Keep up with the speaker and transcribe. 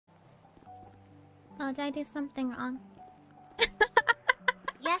Oh, did I do something wrong?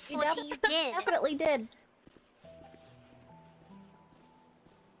 Yes, Forty, you did. Definitely did.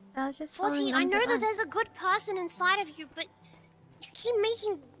 I was just Forty, following I know that number one. there's a good person inside of you, but you keep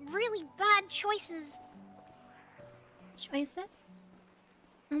making really bad choices. Choices?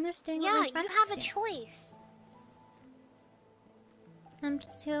 I'm just doing what Yeah, my you friends have a do. choice. I'm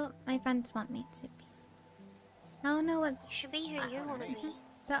just who my friends want me to be. I don't know what's... You should be who you want to be.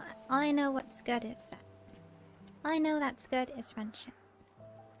 But all I know what's good is that... All I know that's good is friendship.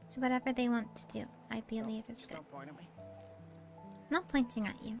 So whatever they want to do, I believe is good. Don't point at me. I'm not pointing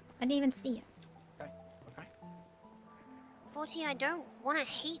at you. I didn't even see you. Okay. Okay. Forty, I don't want to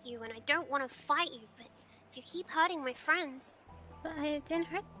hate you and I don't want to fight you, but if you keep hurting my friends... But I didn't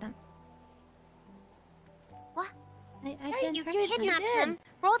hurt them. What? I Yeah, didn't you hurt kidnapped did. them,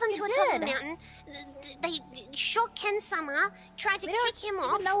 brought them You to a top of did. the mountain. They shot Ken-sama, tried to kick him We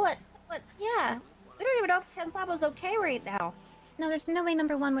off. don't know what. Yeah. We don't even know if Ken-sama's okay right now. No, there's no way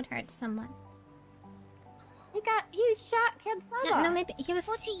number one would hurt someone. He shot Ken-sama. No, maybe he was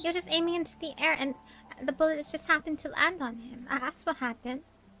just aiming into the air and the bullets just happened to land on him. That's what happened.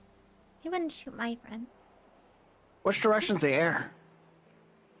 He wouldn't shoot my friend. Which direction's the air?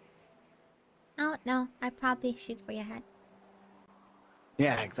 Oh, no. I'd probably shoot for your head.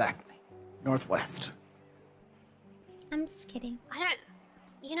 Yeah, exactly. Northwest. I'm just kidding. I don't...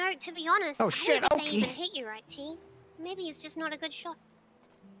 You know, to be honest, Oh, I shit, don't think Oki. they even hit you, right, T? Maybe he's just not a good shot.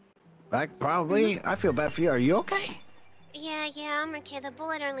 Like, probably. I feel bad for you. Are you okay? Yeah, I'm okay. The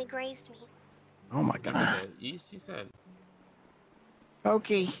bullet only grazed me. Oh my god. East, you said.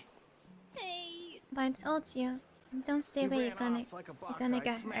 Okay. Hey. But I told you. Don't stay away. You're gonna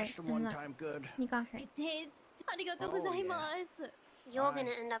get hurt. And look, you got hurt. Did. You're gonna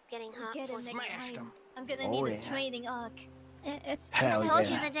end up getting hurt. Get him Forty. next time. I'm gonna Oh, need a yeah. training arc. It's Hell I told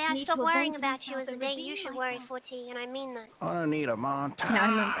yeah. you the day I Need stopped to worrying avenge about you myself is the and day you redeem should worry, myself. 40, and I mean that. I need a montage. Yeah,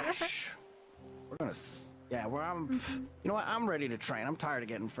 I remember. We're gonna. Yeah, you know what? I'm ready to train. I'm tired of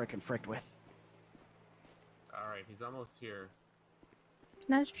getting fricked with. Alright, he's almost here.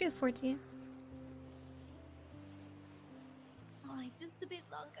 That's true, 40. Alright, just a bit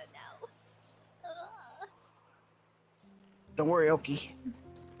longer now. Don't worry, Oki.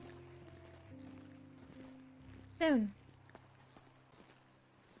 Soon.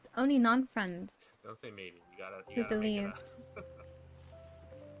 Only non-friends Don't say maybe. You gotta who make it believed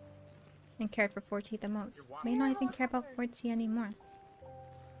and cared for 40 the most may not even care about 40 anymore.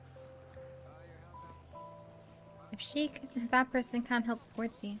 If that person can't help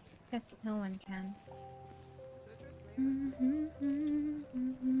 40, guess no one can.